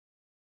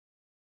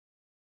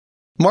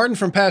Martin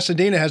from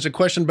Pasadena has a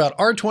question about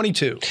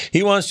R22.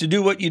 He wants to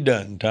do what you've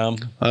done, Tom.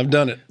 I've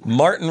done it.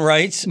 Martin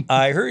writes,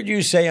 I heard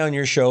you say on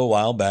your show a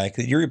while back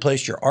that you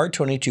replaced your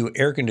R22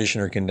 air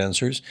conditioner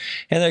condensers,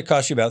 and that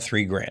cost you about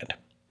 $3,000.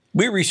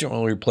 We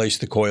recently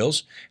replaced the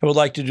coils and would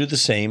like to do the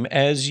same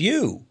as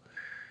you.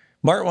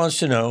 Martin wants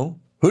to know,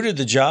 who did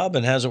the job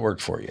and how's it work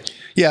for you?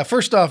 Yeah,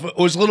 first off, it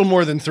was a little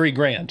more than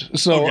 $3,000.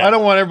 So okay. I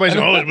don't want everybody to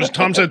say, it was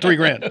Tom said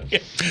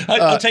 $3,000.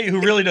 I'll tell you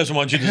who really doesn't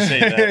want you to say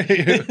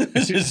that.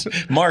 This is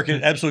Mark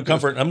at Absolute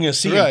Comfort. I'm going to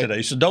see him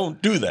today, so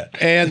don't do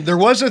that. And there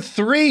was a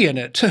 3 in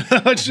it.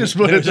 Let's just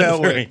put it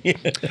that way.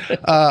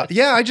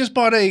 Yeah, I just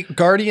bought a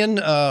Guardian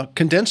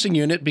condensing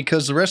unit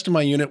because the rest of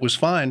my unit was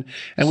fine.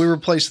 And we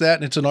replaced that,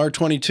 and it's an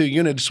R22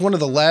 unit. It's one of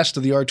the last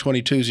of the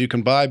R22s you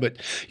can buy, but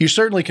you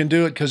certainly can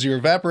do it because your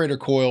evaporator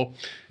coil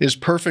is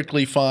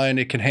perfectly fine.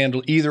 It can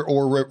handle either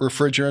or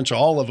refrigerants,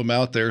 all of them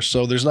out there.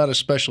 So there's not a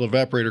special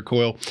evaporator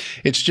coil.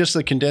 It's just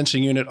the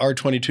condensing unit.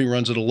 R22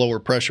 runs at a lower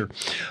pressure.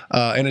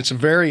 And it's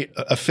very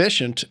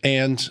efficient.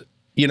 And,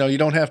 you know, you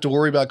don't have to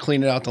worry about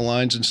cleaning out the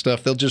lines and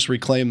stuff. They'll just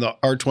reclaim the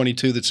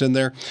R22 that's in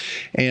there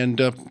and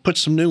put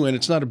some new in.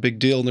 It's not a big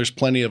deal. And there's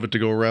plenty of it to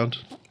go around.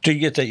 Do you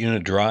get that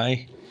unit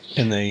dry?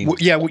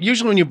 Yeah,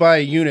 usually when you buy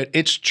a unit,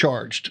 it's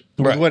charged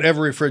with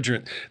whatever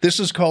refrigerant. This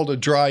is called a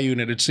dry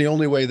unit. It's the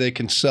only way they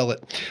can sell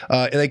it.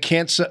 They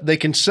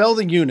can sell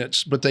the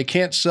units, but they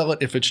can't sell it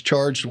if it's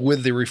charged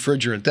with the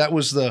refrigerant. That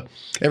was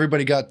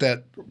everybody got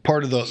that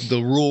part of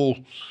the rule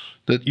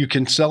that you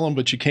can sell them,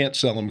 but you can't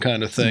sell them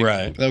kind of thing.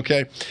 Right.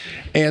 Okay.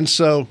 And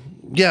so,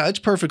 yeah, it's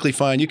perfectly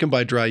fine. You can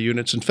buy dry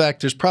units. In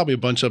fact, there's probably a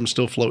bunch of them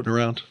still floating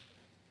around.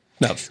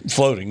 Not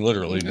floating,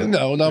 literally.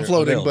 No, not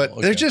floating, but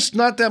there's just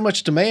not that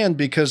much demand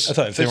because... I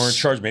thought if they weren't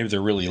charged, maybe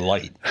they're really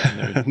light.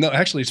 No,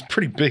 actually, it's a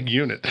pretty big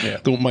unit, yeah.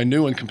 My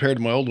new one compared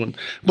to my old one.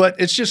 But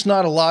it's just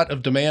not a lot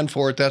of demand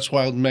for it. That's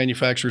why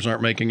manufacturers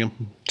aren't making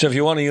them. So if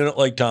you want a unit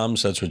like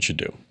Tom's, that's what you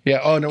do. Yeah.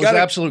 Oh, and it was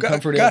Absolute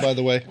Comfort Air, by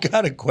the way.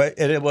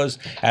 And it was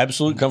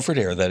Absolute Comfort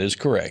Air. That is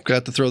correct.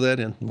 Got to throw that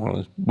in.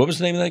 What was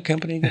the name of that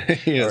company again?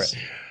 Yes. All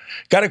right.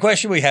 Got a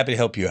question? We're happy to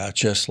help you out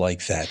just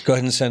like that. Go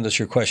ahead and send us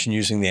your question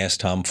using the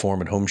Ask Tom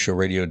form at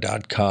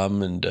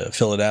HomeShowRadio.com and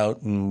fill it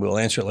out, and we'll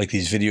answer it like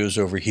these videos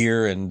over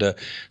here. And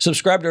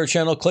subscribe to our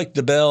channel, click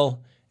the bell,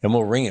 and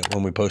we'll ring it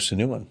when we post a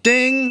new one.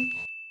 Ding!